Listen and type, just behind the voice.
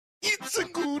It's a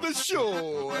good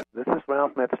show. This is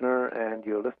Ralph Metzner, and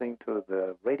you're listening to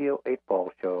the Radio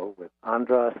 8-Ball Show with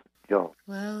Andras Jones.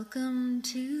 Welcome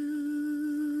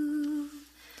to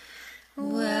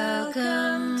Radio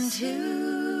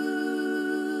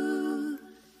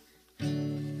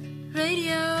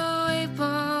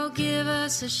 8-Ball, give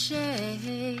us a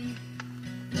shake.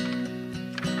 We're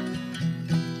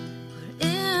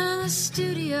in the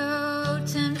studio,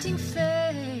 tempting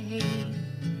fate.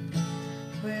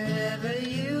 Wherever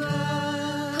you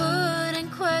are, putting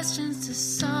questions to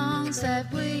songs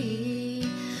that we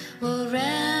will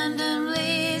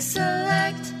randomly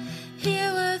select.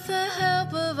 Here with the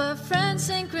help of our friend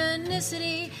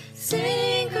Synchronicity.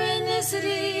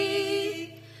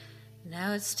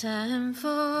 Now it's time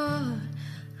for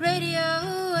Radio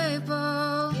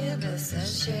 8-Ball. Give us a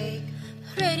shake.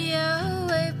 Radio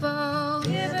 8-Ball.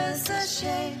 Give us a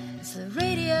shake. It's the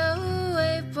Radio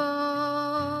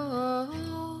 8-Ball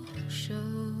Show.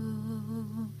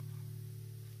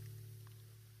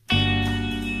 And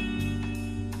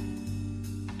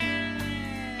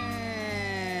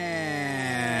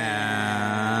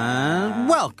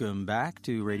welcome back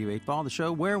to Radio 8-Ball, the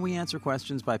show where we answer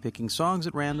questions by picking songs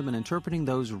at random and interpreting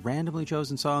those randomly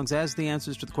chosen songs as the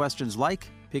answers to the questions, like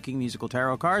picking musical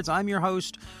tarot cards. I'm your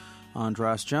host,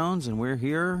 Andras Jones, and we're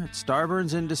here at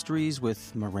Starburns Industries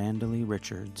with Miranda Lee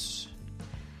Richards.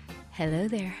 Hello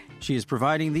there. She is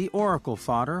providing the oracle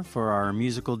fodder for our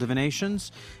musical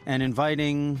divinations and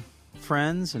inviting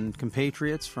friends and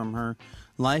compatriots from her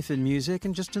life in music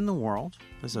and just in the world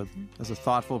as a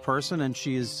thoughtful person. And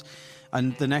she is,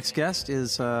 and the next guest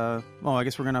is, I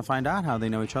guess we're going to find out how they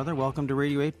know each other. Welcome to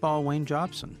Radio 8-Ball, Wayne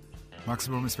Jobson.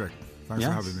 Maximum respect. Thanks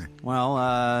for having me.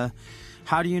 Well,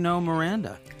 how do you know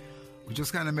Miranda? We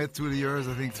just kind of met through the years,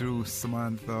 I think, through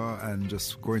Samantha and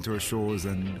just going to her shows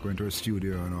and going to her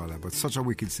studio and all that. But such a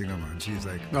wicked singer, man. She's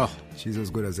like, she's as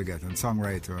good as they get. And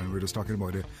songwriter. And we're just talking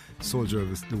about the Soldier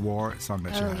of the War song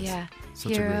that she has. Oh, yeah.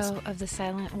 Such Hero of the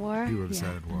Silent War. Hero of the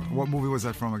Silent War. What movie was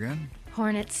that from again?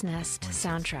 Hornet's Nest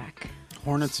soundtrack.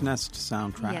 Hornet's Nest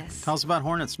soundtrack. Yes. Tell us about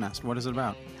Hornet's Nest. What is it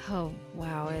about? Oh,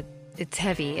 wow. It's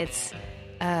heavy. It's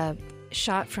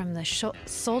shot from the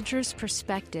soldier's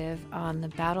perspective on the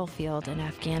battlefield in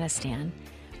Afghanistan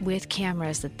with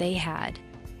cameras that they had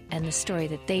and the story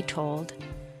that they told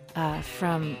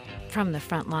from the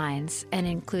front lines, and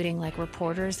including like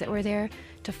reporters that were there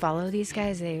to follow these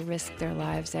guys. They risked their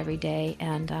lives every day,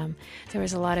 and there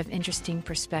was a lot of interesting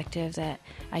perspective that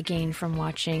I gained from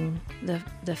watching the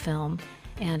film,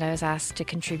 and I was asked to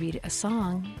contribute a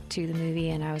song to the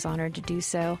movie, and I was honored to do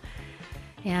so.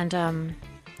 And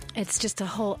it's just a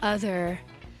whole other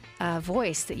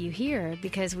voice that you hear,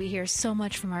 because we hear so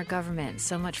much from our government,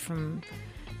 so much from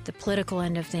the political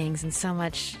end of things, and so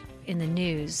much in the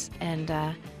news. And,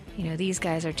 these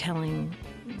guys are telling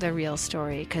the real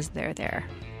story because they're there.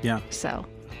 Yeah. So,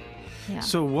 yeah.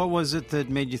 So what was it that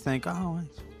made you think,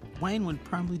 Wayne would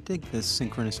probably dig this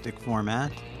synchronistic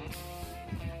format?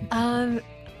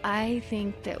 I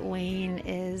think that Wayne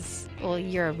is,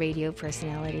 you're a radio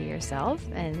personality yourself,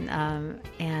 and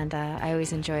I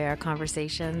always enjoy our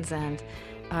conversations and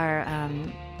our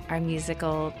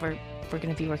musical. We're going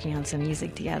to be working on some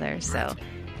music together, so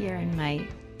you're in my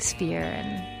sphere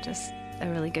and just a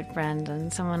really good friend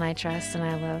and someone I trust and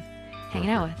I love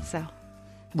hanging out with. So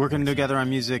working together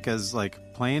on music as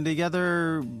like playing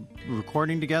together,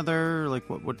 recording together, like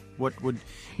what would?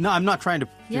 No, I'm not trying to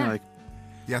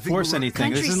force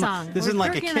anything. This isn't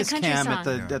like a kiss cam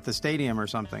at the stadium or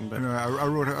something. But I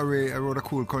wrote a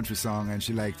cool country song and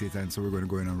she liked it, and so we're going to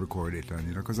go in and record it.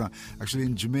 And because actually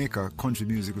in Jamaica, country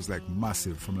music was like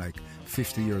massive from like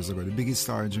 50 years ago. The biggest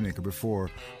star in Jamaica before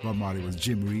Bob Marley was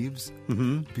Jim Reeves.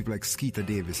 Mm-hmm. People like Skeeter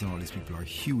Davis and all these people are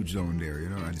huge down there,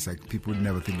 and it's like people would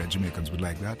never think that Jamaicans would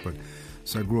like that, but.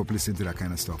 So I grew up listening to that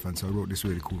kind of stuff, and so I wrote this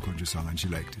really cool country song, and she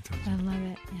liked it. I love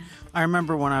it, yeah. I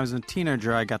remember when I was a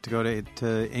teenager, I got to go to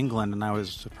England, and I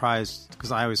was surprised,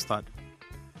 because I always thought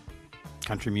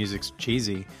country music's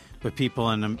cheesy, but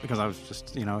people, because I was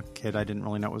just, a kid, I didn't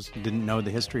really didn't know the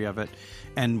history of it,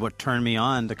 and what turned me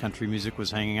on to country music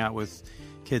was hanging out with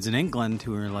kids in England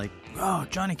who were like, oh,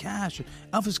 Johnny Cash,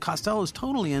 Elvis Costello is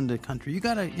totally into country, you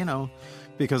gotta,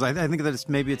 because I think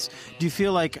that do you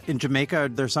feel like in Jamaica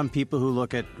there's some people who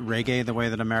look at reggae the way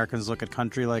that Americans look at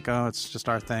country, like, oh, it's just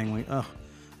our thing,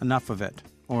 enough of it?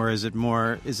 Or is it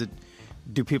more,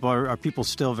 are people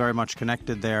still very much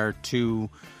connected there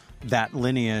to that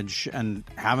lineage and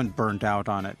haven't burnt out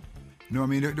on it? No, I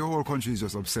mean, the whole country is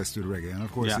just obsessed with reggae. And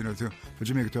of course, for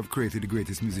Jamaica to have created the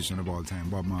greatest musician of all time,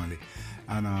 Bob Marley,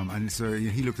 And so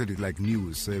he looked at it like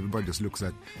news. So everybody just looks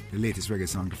at the latest reggae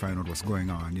song to find out what's going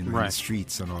on, in the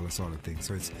streets and all that sort of thing.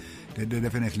 So they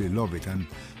definitely love it. And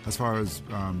as far as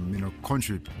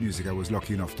country music, I was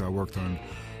lucky enough to have worked on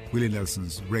Willie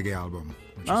Nelson's reggae album,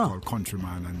 which is called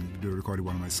Countryman, and they recorded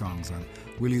one of my songs. And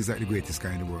Willie is like the greatest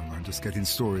guy in the world, man. Just getting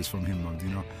stories from him,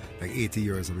 like 80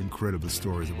 years of incredible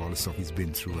stories of all the stuff he's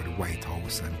been through at the White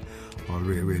House and all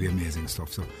really, really amazing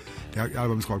stuff. So the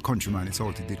album is called Countryman. It's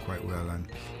out, it did quite well. And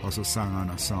also sang on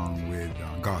a song with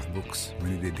Garth Brooks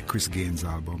when he did the Chris Gaines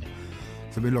album.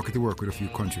 So I've been lucky to work with a few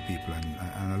country people,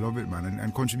 and I love it, man.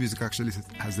 And country music actually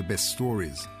has the best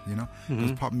stories,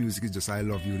 Because pop music is just I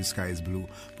love you, the sky is blue.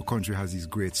 But country has these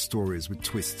great stories with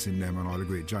twists in them and all the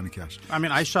great Johnny Cash. I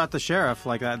mean, I Shot the Sheriff,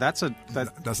 like that. That's like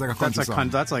a country song.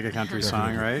 That's like a country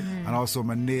song, right? And also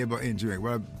my neighbor in Jamaica.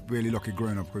 Well, I'm really lucky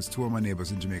growing up because two of my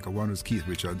neighbors in Jamaica. One was Keith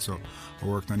Richards, so I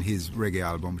worked on his reggae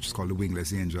album, which is called The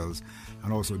Wingless Angels.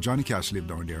 And also Johnny Cash lived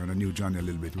down there, and I knew Johnny a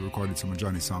little bit. We recorded some of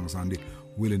Johnny's songs on the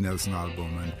Willie Nelson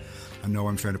album, and now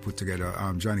I'm trying to put together.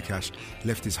 Johnny Cash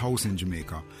left his house in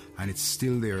Jamaica, and it's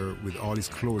still there with all his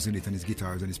clothes in it and his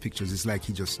guitars and his pictures. It's like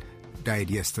he just died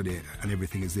yesterday, and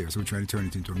everything is there. So we're trying to turn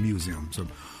it into a museum. So I'm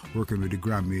working with the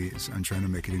Grammys and trying to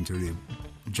make it into the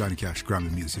Johnny Cash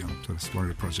Grammy Museum. So that's one of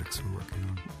the projects we're working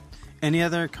on. Any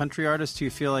other country artists you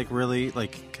feel like really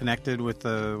like connected with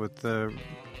the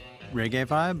reggae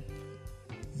vibe?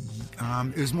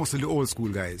 It was mostly the old school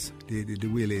guys, the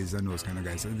Willies and those kind of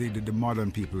guys. The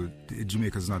modern people,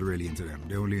 Jamaica's not really into them.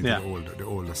 They're only into the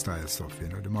older style stuff.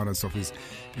 The modern stuff is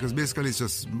because basically it's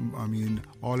just,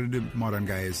 all of the modern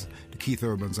guys, the Keith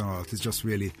Urbans and all that, it's just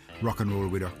really rock and roll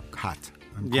with a hat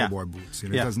and cowboy boots.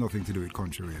 It has nothing to do with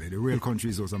country really. The real country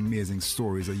is those amazing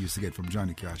stories I used to get from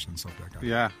Johnny Cash and stuff like that.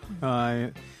 Yeah,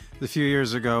 a few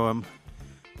years ago,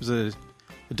 it was a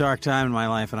dark time in my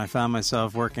life, and I found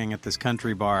myself working at this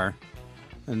country bar,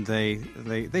 and they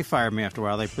fired me after a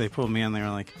while. They pulled me in. They were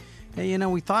like, "Hey,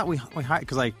 we thought we hired,"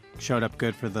 because I showed up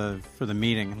good for the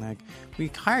meeting, and like, we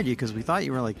hired you because we thought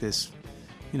you were like this,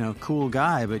 cool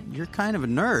guy, but you're kind of a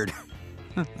nerd.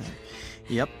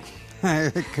 Yep,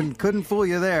 couldn't fool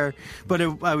you there. But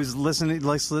I was listening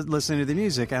to the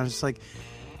music. I was just like,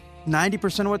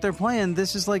 90% of what they're playing,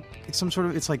 this is like some sort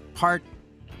of, it's like part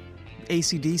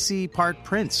AC/DC, part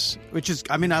Prince, which is,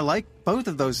 I like both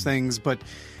of those things, but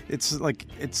it's like,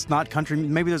 it's not country.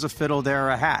 Maybe there's a fiddle there or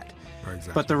a hat, right,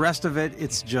 exactly. But the rest of it,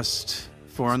 it's just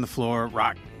four on the floor,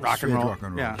 rock and roll.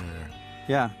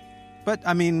 Yeah. But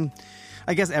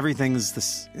I guess everything's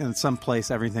this, in some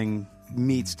place, everything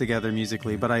meets together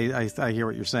musically. But I hear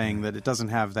what you're saying, that it doesn't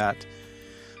have that.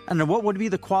 I don't know, what would be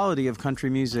the quality of country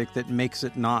music that makes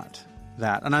it not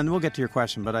that? And we'll get to your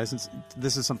question, but since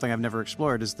this is something I've never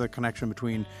explored, is the connection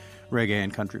between reggae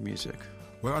and country music.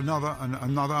 Well,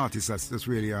 another artist that's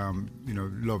really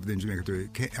loved in Jamaica too,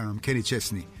 Kenny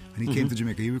Chesney, and he came to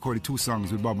Jamaica. He recorded 2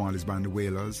 songs with Bob Marley's band, the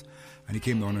Wailers, and he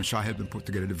came down and helped them put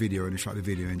together the video, and he shot the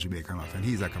video in Jamaica and all that. And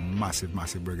he's like a massive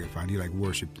reggae fan. He like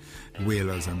worshipped the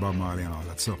Wailers and Bob Marley and all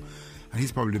that. So, and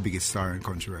he's probably the biggest star in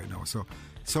country right now. So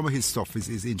some of his stuff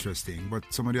is interesting, but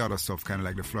some of the other stuff, kind of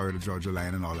like the Florida Georgia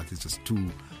Line and all that, is just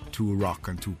too rock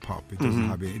and too pop. It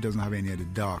doesn't have any of the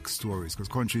dark stories, because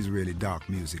country is really dark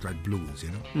music, like blues,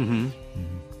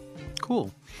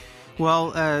 Cool.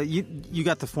 Well, you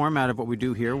got the format of what we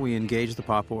do here. We engage the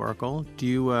Pop Oracle. Do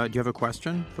you have a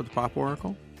question for the Pop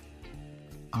Oracle?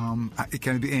 It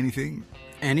can be anything.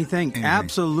 Anything,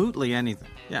 absolutely anything.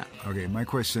 Yeah. Okay, my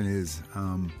question is,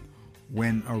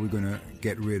 when are we going to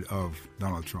get rid of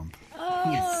Donald Trump?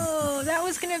 Oh, that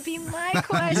was going to be my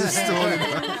question.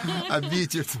 I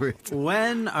beat you to it.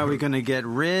 When are we going to get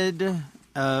rid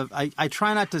of... I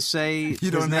try not to say You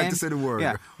don't his name. have to say the word.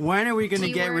 Yeah. When are we going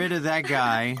to get rid of that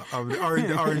guy?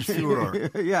 Orange Furor.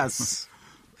 Yes.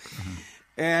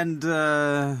 And,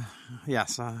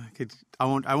 yes, I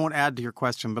won't add to your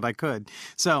question, but I could.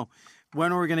 So,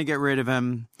 when are we going to get rid of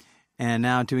him? And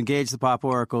now, to engage the Pop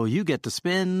Oracle, you get to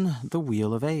spin the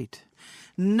Wheel of 8.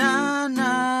 Na,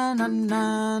 na, na,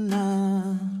 na,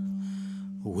 na.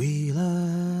 Wheel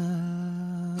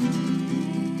of...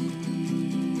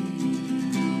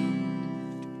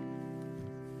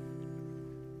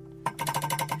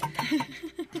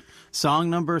 Song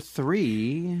number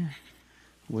 3,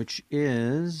 which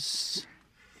is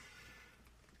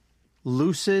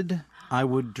Lucid I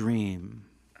Would Dream.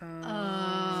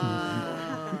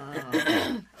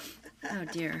 Oh,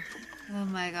 dear. Oh,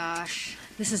 my gosh.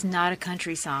 This is not a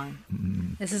country song.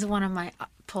 This is one of my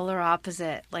polar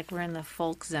opposite. Like, we're in the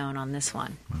folk zone on this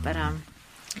one. But,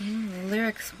 the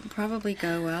lyrics probably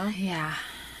go well. yeah.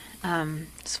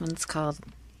 This one's called,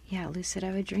 Lucid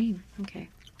I Would Dream. Okay.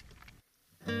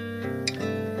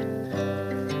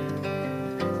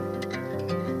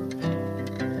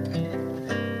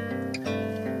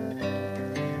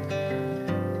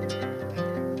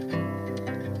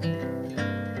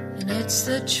 What's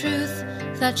the truth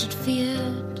that you'd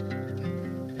feared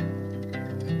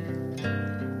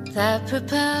that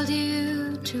propelled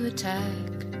you to attack?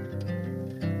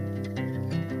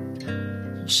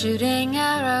 Shooting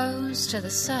arrows to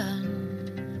the sun.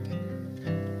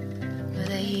 Were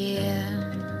they here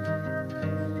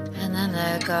and then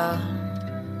they're gone?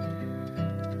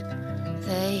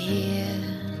 They're here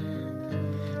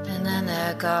and then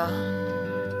they're gone.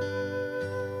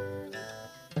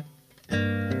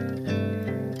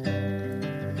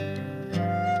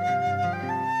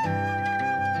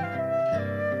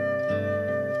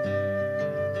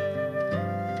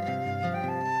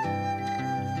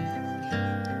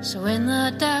 So in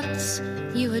the depths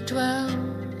you would dwell.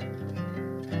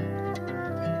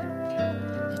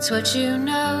 It's what you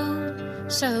know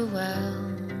so well.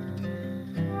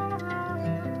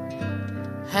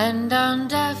 And on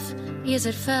deaf ears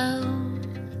it fell,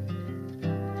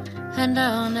 and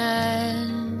on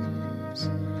eyes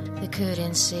that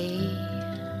couldn't see.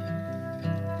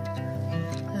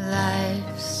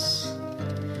 Life's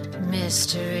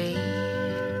mystery.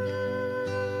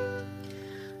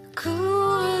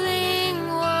 Cooling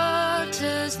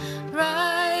waters,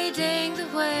 riding the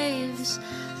waves,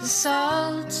 the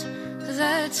salt,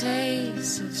 the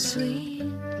taste of sweet.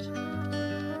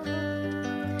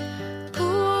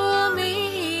 Pull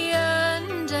me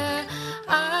under,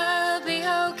 I'll be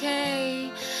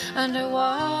okay.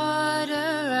 Underwater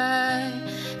I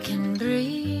can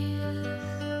breathe.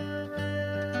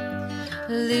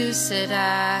 Lucid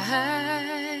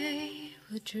I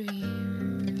would dream.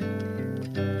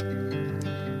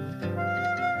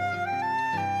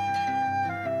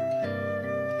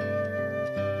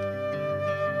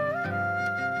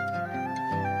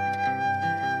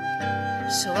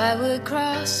 So I would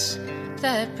cross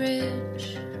that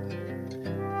bridge.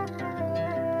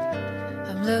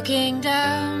 I'm looking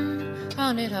down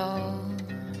on it all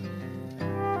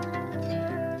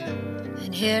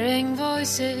and hearing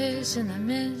voices in the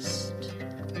mist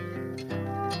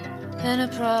and a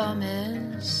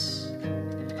promise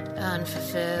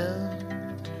unfulfilled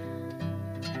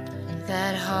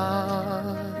that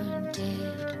haunted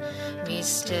me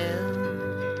still.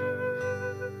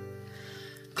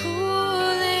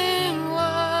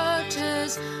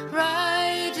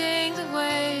 Riding the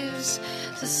waves,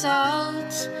 the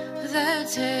salt, the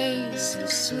taste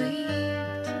of sweet.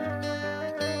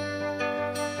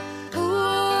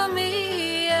 Pull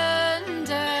me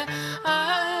under,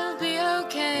 I'll be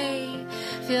okay.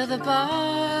 Feel the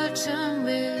bottom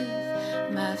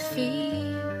with my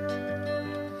feet.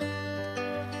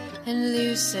 And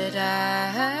lucid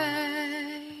I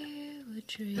would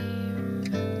dream.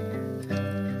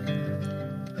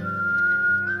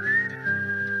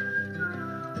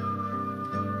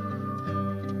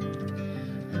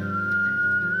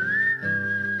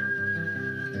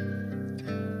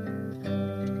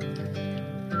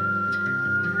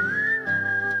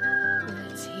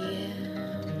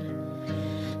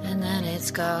 It's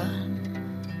gone.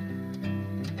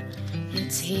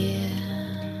 It's here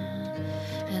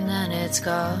and then it's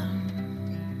gone.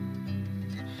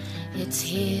 It's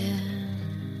here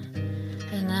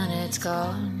and then it's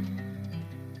gone.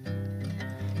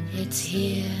 It's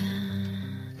here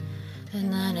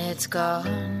and then it's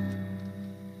gone.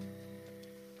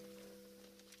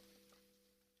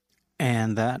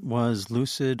 And that was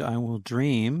Lucid I Will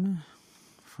Dream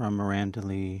from Miranda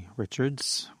Lee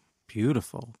Richards.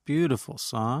 Beautiful, beautiful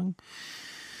song.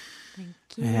 Thank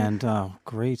you. And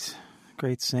great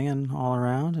singing all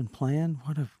around and playing.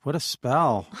 What a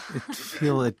spell!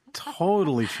 It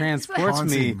totally transports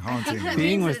me. Haunting.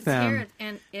 Being with it's them. Here,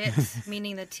 and it,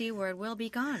 meaning the T word, will be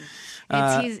gone.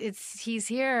 He's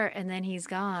here and then he's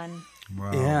gone.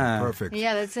 Wow, Yeah. perfect.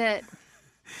 Yeah, that's it.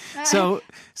 So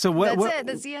what? That's it.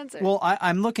 That's the answer. Well,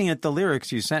 I'm looking at the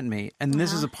lyrics you sent me, and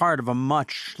this is a part of a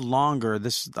much longer.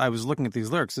 I was looking at these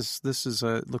lyrics. This is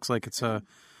looks like it's a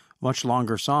much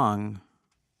longer song.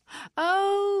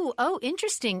 Oh,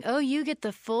 interesting. Oh, you get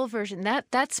the full version.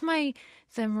 That's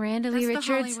the Miranda Lee That's Richards.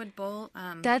 the Hollywood Bowl.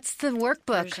 That's the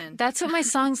workbook. Version. That's what my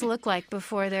songs look like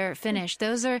before they're finished.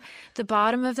 Those are the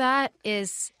bottom of that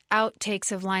is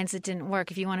outtakes of lines that didn't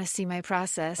work. If you want to see my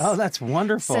process. Oh, that's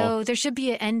wonderful. So there should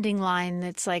be an ending line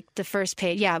that's like the first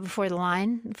page. Yeah, before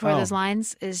those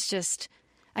lines is just.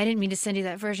 I didn't mean to send you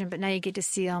that version, but now you get to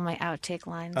see all my outtake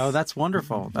lines. Oh, that's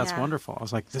wonderful. That's wonderful. I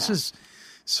was like, this is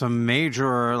some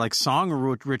major song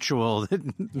ritual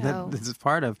that this is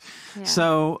part of. Yeah.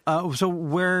 So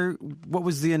what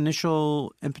was the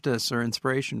initial impetus or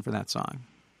inspiration for that song?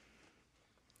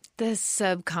 The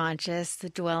subconscious, the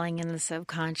dwelling in the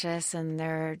subconscious, and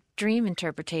their dream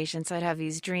interpretation. So I'd have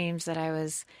these dreams that I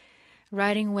was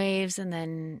riding waves and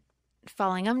then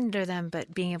falling under them,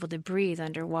 but being able to breathe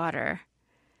underwater.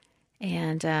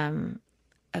 And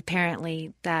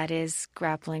apparently that is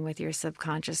grappling with your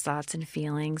subconscious thoughts and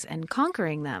feelings and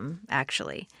conquering them,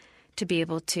 actually. To be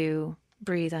able to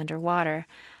breathe underwater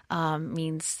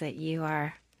means that you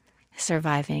are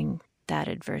surviving that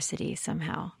adversity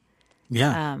somehow.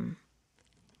 Yeah.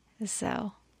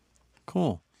 So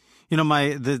Cool. You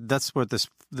know, that's what this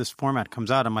format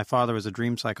comes out of. My father was a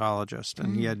dream psychologist,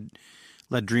 and he had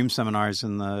led dream seminars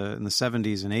in the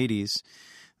 70s and 80s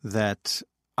that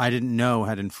I didn't know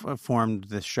had informed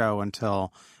this show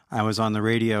until I was on the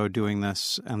radio doing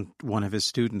this, and one of his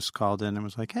students called in and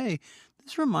was like, "Hey,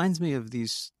 this reminds me of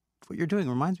what you're doing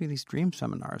reminds me of these dream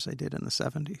seminars I did in the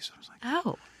 70s." I was like,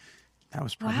 oh, that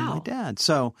was probably wow. my dad.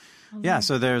 So, yeah,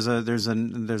 so there's a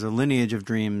lineage of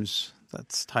dreams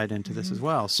that's tied into this as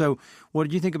well. So, what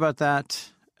did you think about that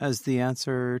as the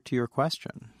answer to your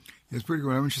question? It's pretty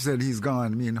good. When she said he's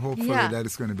gone, I mean, hopefully that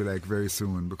is going to be like very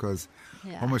soon, because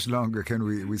how much longer can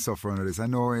we suffer under this? I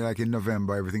know like in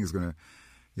November everything is going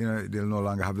to, they'll no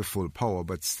longer have the full power,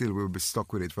 but still we'll be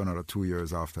stuck with it for another 2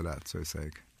 years after that. So it's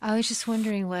like... I was just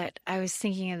wondering I was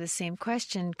thinking of the same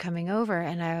question coming over,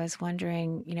 and I was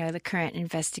wondering, the current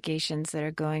investigations that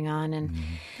are going on, and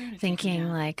thinking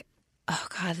like, oh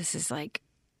God, this is like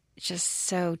just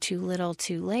so too little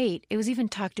too late. It was even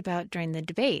talked about during the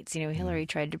debates. Hillary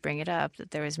tried to bring it up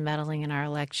that there was meddling in our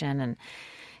election, and,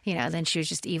 then she was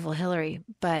just evil Hillary.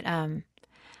 But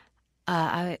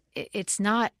it's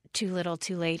not too little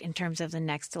too late in terms of the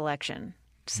next election.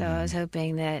 So I was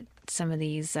hoping that some of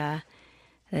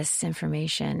this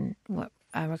information,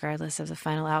 regardless of the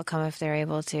final outcome, if they're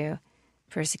able to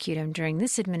persecute him during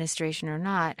this administration or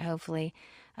not, hopefully,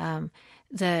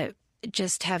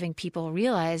 just having people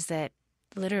realize that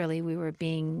literally we were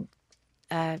being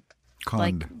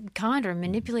conned or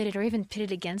manipulated or even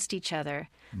pitted against each other.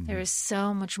 There is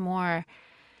so much more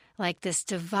like this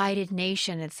divided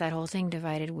nation. It's that whole thing,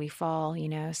 divided we fall,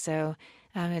 So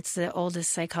it's the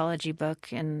oldest psychology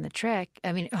book in the trick.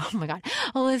 I mean, oh my God,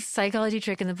 oldest psychology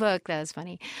trick in the book. That was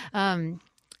funny. And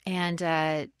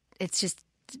it's just,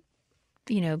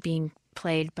 being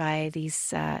played by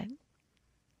these,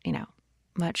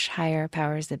 much higher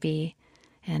powers that be.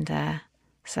 And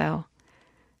so,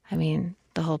 I mean,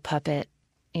 the whole puppet,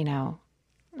 I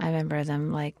remember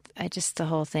them the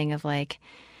whole thing of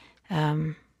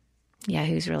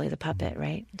who's really the puppet,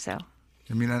 right? So.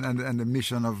 I mean, and the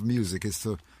mission of music is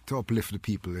to uplift the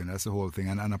people, that's the whole thing.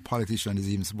 And a politician is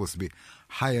even supposed to be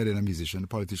higher than a musician. The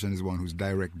politician is one whose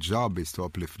direct job is to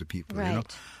uplift the people, right.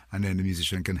 And then the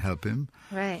musician can help him.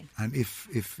 Right. And if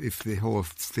the whole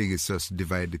thing is just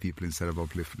divide the people instead of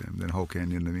uplift them, then how can,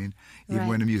 you know what I mean? Even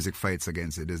when the music fights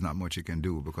against it, there's not much you can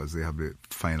do because they have the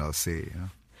final say,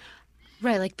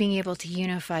 Right, like being able to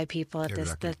unify people at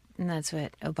Exactly. this, and that's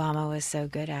what Obama was so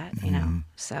good at,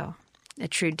 So a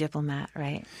true diplomat,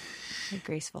 right?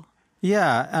 Graceful.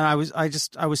 Yeah, and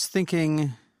I was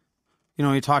thinking,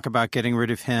 when you talk about getting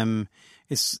rid of him,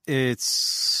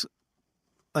 it's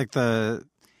like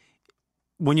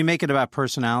when you make it about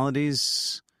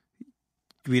personalities,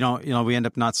 we we end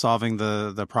up not solving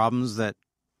the problems that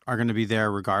are going to be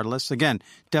there regardless. Again,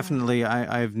 definitely,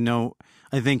 I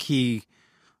think he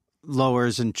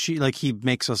lowers and he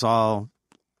makes us all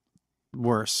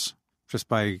worse just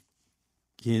by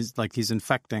he's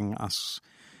infecting us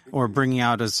or bringing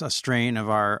out a strain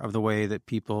of the way that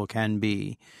people can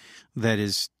be that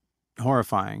is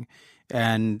horrifying.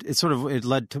 And it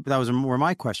led to, that was where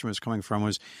my question was coming from,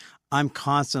 was I'm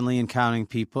constantly encountering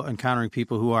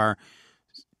people who are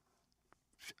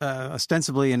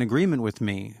ostensibly in agreement with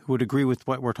me, who would agree with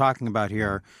what we're talking about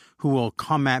here, who will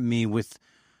come at me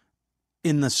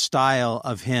in the style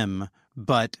of him,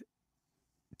 but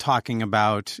talking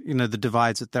about, the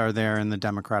divides that are there in the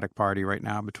Democratic Party right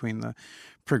now between the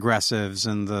progressives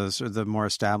and the more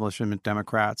establishment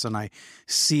Democrats. And I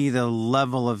see the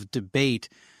level of debate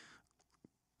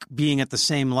being at the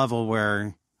same level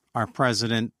where our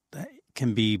president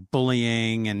can be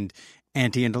bullying and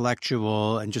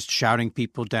anti-intellectual and just shouting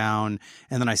people down.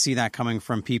 And then I see that coming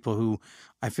from people who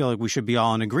I feel like we should be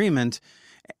all in agreement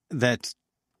that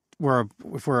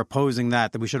if we're opposing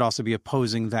that we should also be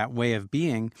opposing that way of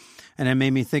being. And it made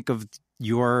me think of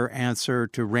your answer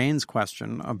to Rain's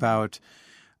question about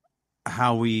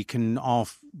how we can all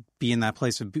be in that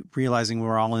place of realizing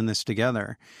we're all in this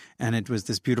together. And it was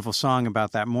this beautiful song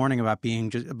about that morning about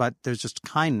there's just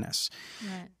kindness.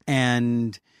 Right.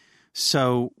 And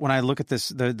so when I look at this,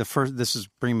 the first, this is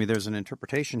bringing me, there's an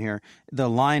interpretation here. The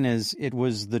line is, it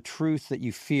was the truth that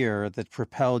you fear that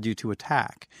propelled you to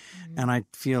attack. Mm-hmm. And I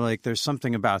feel like there's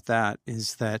something about that,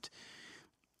 is that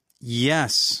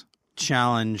yes,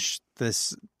 challenge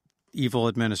this evil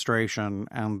administration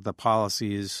and the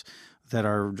policies that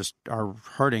are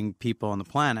hurting people on the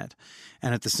planet.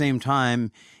 And at the same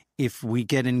time, if we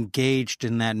get engaged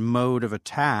in that mode of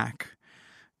attack,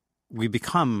 we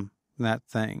become that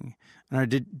thing. And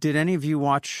did any of you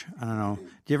watch, I don't know,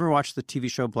 did you ever watch the TV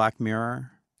show Black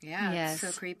Mirror? Yeah, Yes.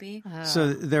 it's so creepy.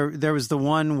 So there was the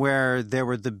one where there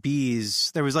were the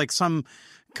bees. There was like some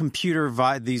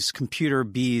these computer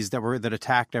bees that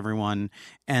attacked everyone,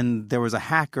 and there was a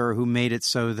hacker who made it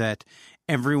so that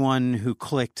everyone who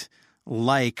clicked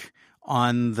like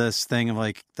on this thing of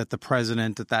like that the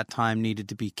president at that time needed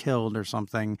to be killed or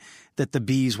something, that the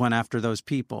bees went after those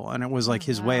people. And it was like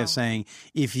his way of saying,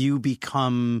 if you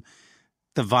become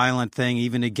the violent thing,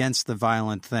 even against the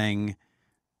violent thing,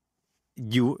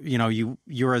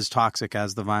 you're as toxic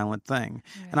as the violent thing.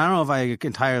 Right. And I don't know if I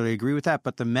entirely agree with that,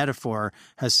 but the metaphor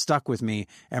has stuck with me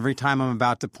every time I'm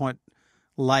about to put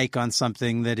like on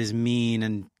something that is mean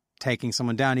and taking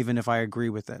someone down, even if I agree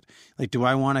with it. Like, do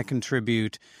I want to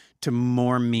contribute to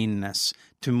more meanness,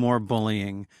 to more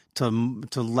bullying, to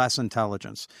less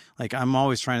intelligence? Like, I'm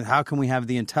always trying to, how can we have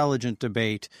the intelligent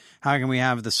debate? How can we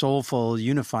have the soulful,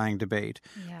 unifying debate?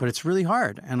 Yeah. But it's really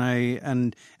hard. And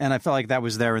I felt like that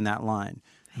was there in that line.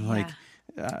 Like,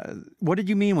 what did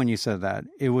you mean when you said that?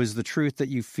 It was the truth that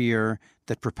you fear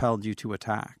that propelled you to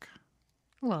attack.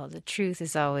 Well, the truth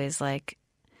is always like,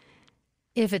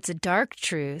 if it's a dark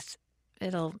truth,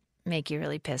 it'll make you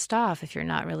really pissed off if you're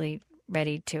not really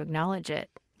ready to acknowledge it.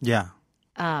 Yeah.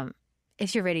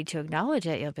 If you're ready to acknowledge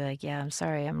it, you'll be like, yeah, I'm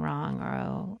sorry, I'm wrong,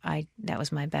 or that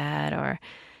was my bad, or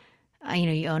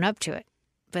you own up to it.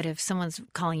 But if someone's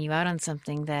calling you out on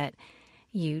something that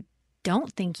you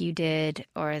don't think you did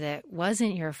or that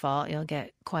wasn't your fault, you'll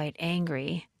get quite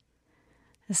angry.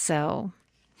 So,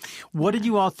 what did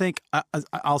you all think?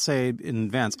 I'll say in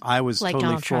advance, I was like totally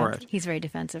Donald for Trump. it. He's a very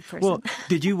defensive person. Well, what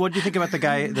did you think about the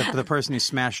guy, the person who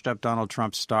smashed up Donald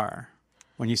Trump's star?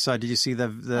 When you saw, did you see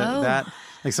that?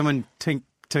 Like someone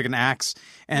took an axe,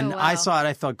 and I saw it.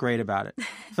 I felt great about it.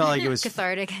 Felt like it was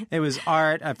cathartic. It was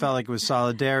art. I felt like it was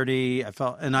solidarity.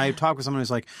 And I talked with someone who's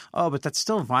like, "Oh, but that's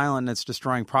still violent. And it's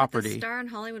destroying property." Like the star on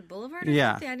Hollywood Boulevard.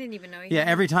 Yeah, I didn't even know. Yeah,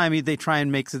 every time they try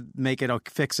and make it or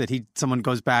fix it, someone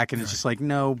goes back and it's just like,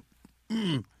 no.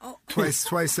 Twice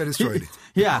they destroyed it.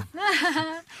 Yeah.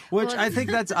 Which I think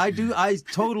I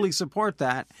totally support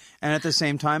that. And at the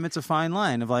same time, it's a fine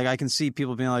line of like, I can see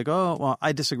people being like, oh, well,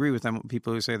 I disagree with them.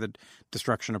 People who say that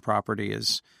destruction of property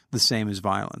is the same as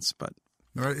violence, but.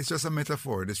 No, it's just a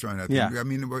metaphor, destroying that. Yeah. I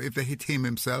mean, if they hit him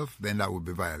himself, then that would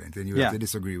be violent, and you have to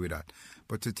disagree with that.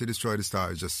 But to destroy the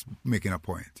star is just making a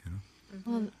point,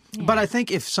 Well, yeah. But I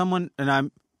think if someone, and I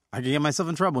can get myself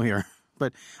in trouble here,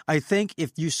 but I think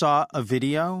if you saw a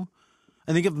video,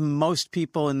 I think if most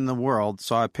people in the world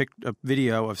saw a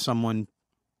video of someone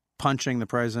punching the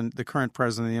current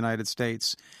president of the United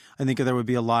States, I think there would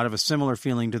be a lot of a similar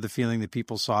feeling to the feeling that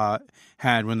people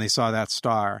had when they saw that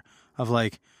star of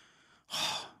like,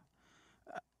 oh,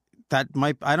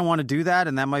 I don't want to do that,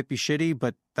 and that might be shitty,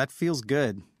 but that feels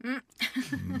good.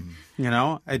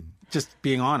 Just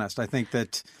being honest, I think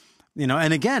that,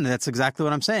 and again, that's exactly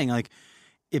what I'm saying. Like,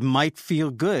 it might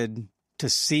feel good to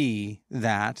see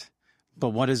that,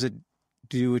 but what does it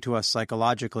do to us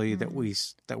psychologically that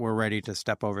we're ready to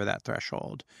step over that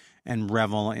threshold and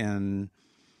revel in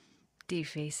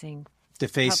defacing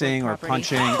or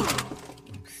punching?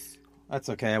 That's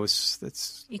okay.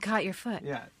 You caught your foot.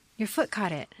 Yeah, your foot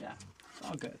caught it. Yeah, it's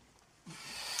all good.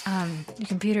 Your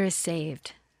computer is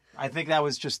saved. I think that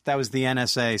was the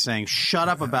NSA saying, "Shut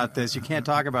up about this. You can't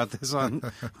talk about this on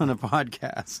a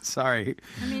podcast." Sorry.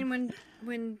 I mean,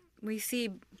 when we see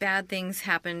bad things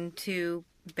happen to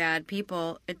bad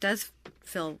people, it does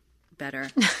feel better,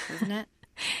 doesn't it?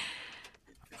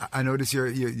 I notice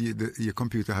your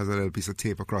computer has a little piece of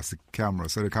tape across the camera,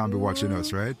 so they can't be watching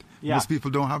us, right? Yeah. Most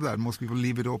people don't have that. Most people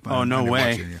leave it open. Oh, no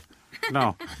way.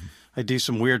 No. I do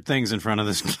some weird things in front of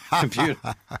this computer.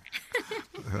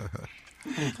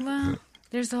 Well,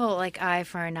 there's the whole like eye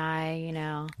for an eye,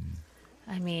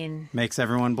 I mean, makes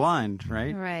everyone blind,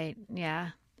 right? Right. Yeah.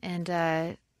 And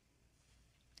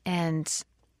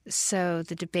so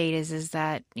the debate is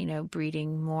that,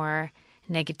 breeding more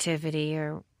negativity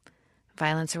or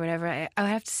violence or whatever. I would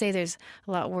have to say there's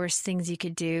a lot worse things you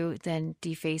could do than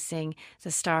defacing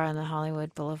the star on the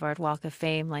Hollywood Boulevard Walk of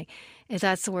Fame. Like, if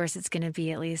that's the worst it's going to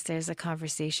be, at least there's a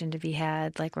conversation to be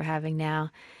had like we're having now,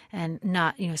 and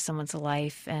not, someone's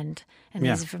life and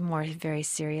these are more very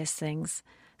serious things.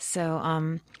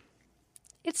 So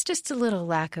it's just a little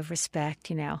lack of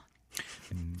respect,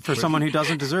 For someone who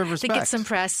doesn't deserve To respect. get some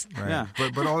press. Right. Yeah.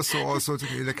 But also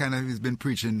the kind of he's been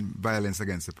preaching violence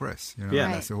against the press. You know, Yeah.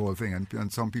 and that's the whole thing.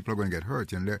 And some people are going to get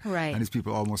hurt. You know, Right. And these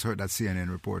people almost hurt that CNN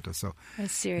reporter. So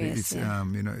That's serious. it's yeah.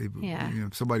 you know,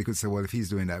 somebody could say, well, if he's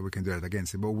doing that, we can do it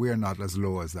against him. But we're not as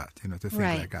low as that. You know, to think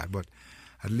Right. like that. But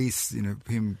at least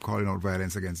him calling out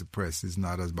violence against the press is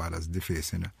not as bad as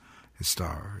defacing his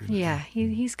star. You know. Yeah,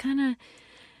 he's kind of.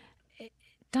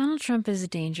 Donald Trump is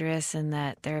dangerous in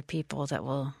that there are people that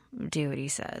will do what he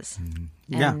says, and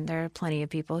Yeah. there are plenty of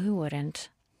people who wouldn't,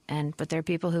 but there are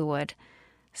people who would.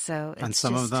 So it's And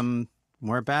some just, of them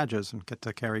wear badges and get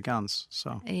to carry guns.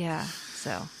 So yeah.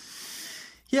 So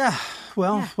yeah,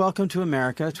 well, Yeah. welcome to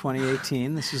America,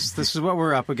 2018. This is what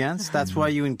we're up against. That's why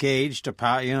you engaged a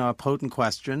potent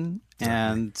question,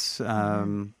 and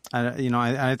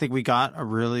I think we got a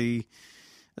really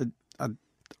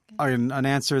an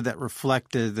answer that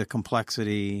reflected the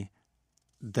complexity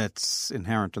that's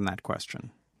inherent in that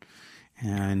question.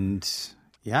 And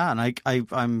yeah,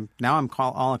 and I'm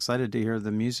all excited to hear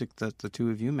the music that the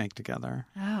two of you make together.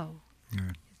 yeah.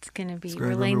 It's gonna be It's we're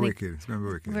going to be laying wicked. It's going to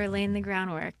be wicked. we're laying the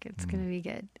groundwork. It's gonna be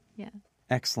good. Yeah.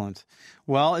 Excellent.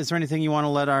 Well, is there anything you want to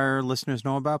let our listeners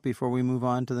know about before we move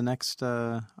on to the next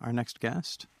our next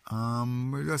guest?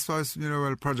 As far as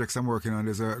projects I'm working on,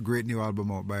 there's a great new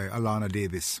album out by Alana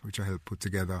Davis, which I helped put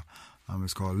together.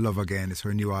 It's called Love Again. It's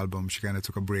her new album. She kind of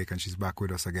took a break and she's back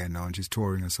with us again now, and she's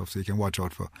touring and stuff. So you can watch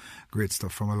out for great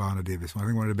stuff from Alana Davis. I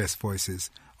think one of the best voices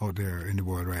out there in the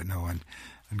world right now, and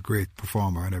great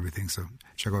performer and everything. So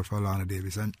check out for Alana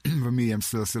Davis. And for me, I'm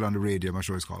still on the radio. My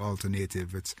show is called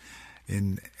Alternative. It's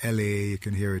in LA. You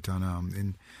can hear it on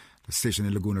in the station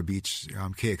in Laguna Beach,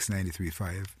 KX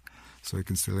 93.5. So you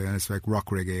can still hear, and it's like rock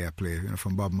reggae I play,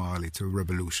 from Bob Marley to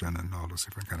Revolution and all those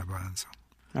different kind of bands. So.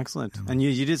 Excellent. And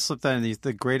you did slip that in,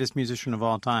 the greatest musician of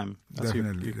all time. That's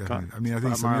Definitely. I mean, I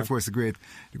think of course the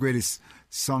greatest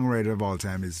songwriter of all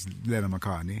time is Lennon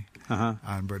McCartney.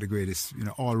 But the greatest,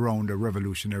 all-rounder,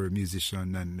 revolutionary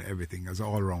musician and everything as an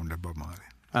all-rounder, Bob Marley.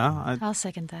 I'll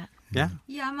second that. Yeah.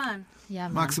 Yeah, man. Yeah.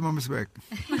 Man. Maximum respect.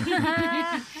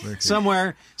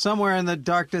 Somewhere in the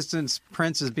dark distance,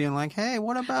 Prince is being like, "Hey,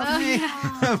 what about me?"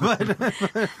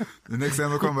 The next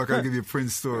time I come back, I'll give you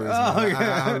Prince stories. I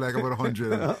have like about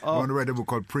 100. I want to write a book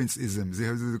called Prince Isms.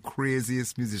 The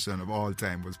craziest musician of all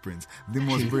time was Prince. The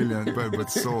most brilliant, but the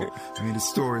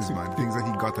stories, man, things that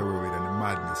he got away with, and the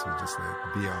madness was just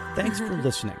like beyond. Thanks for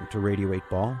listening to Radio 8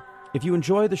 Ball. If you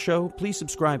enjoy the show, please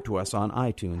subscribe to us on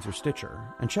iTunes or Stitcher,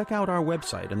 and check out our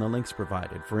website and the links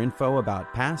provided for info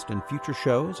about past and future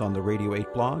shows on the Radio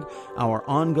 8 blog, our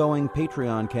ongoing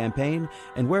Patreon campaign,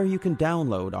 and where you can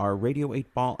download our Radio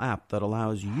 8 Ball app that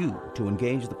allows you to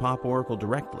engage the Pop Oracle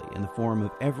directly in the form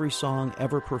of every song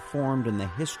ever performed in the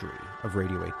history of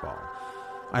Radio 8 Ball.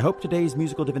 I hope today's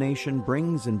musical divination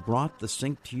brings and brought the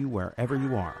sync to you wherever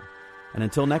you are. And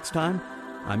until next time,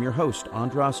 I'm your host,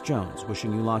 Andras Jones,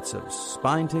 wishing you lots of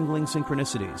spine-tingling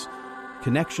synchronicities,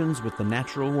 connections with the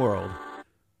natural world,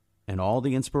 and all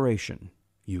the inspiration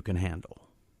you can handle.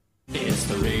 It's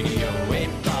the Radio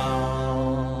 8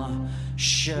 Ball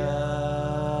Show.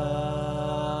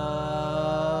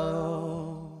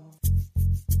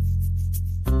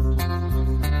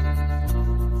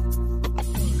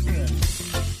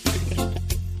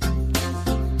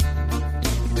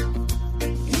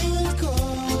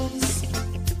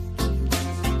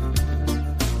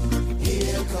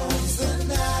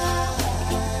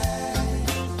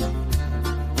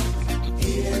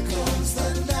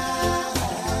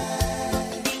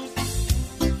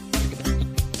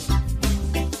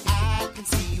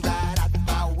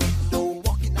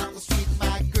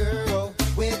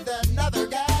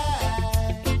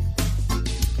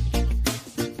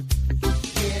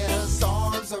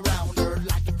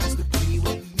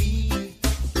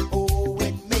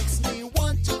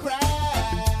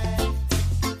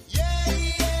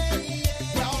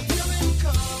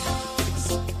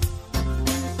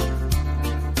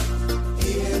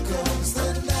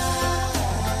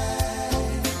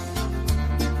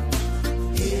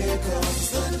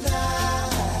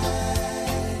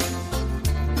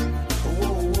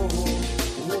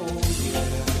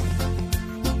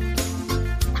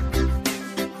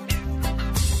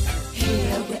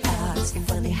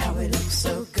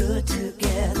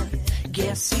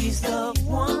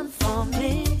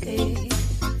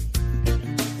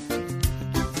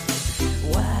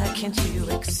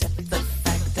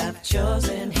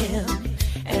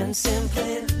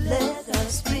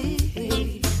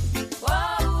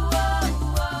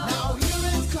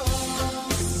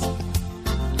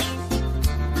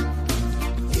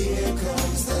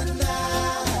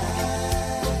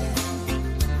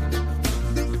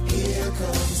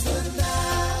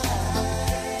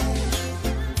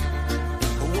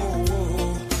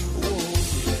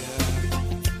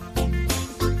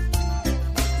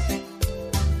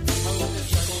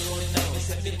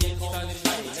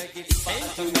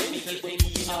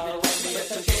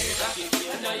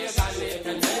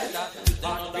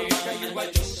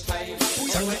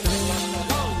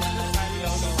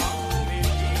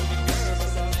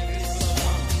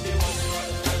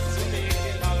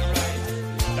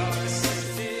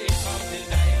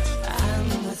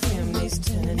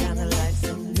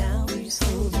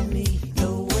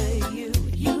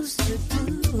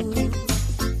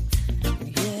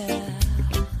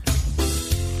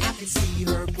 can see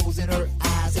her closing her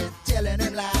eyes and telling her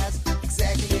lies.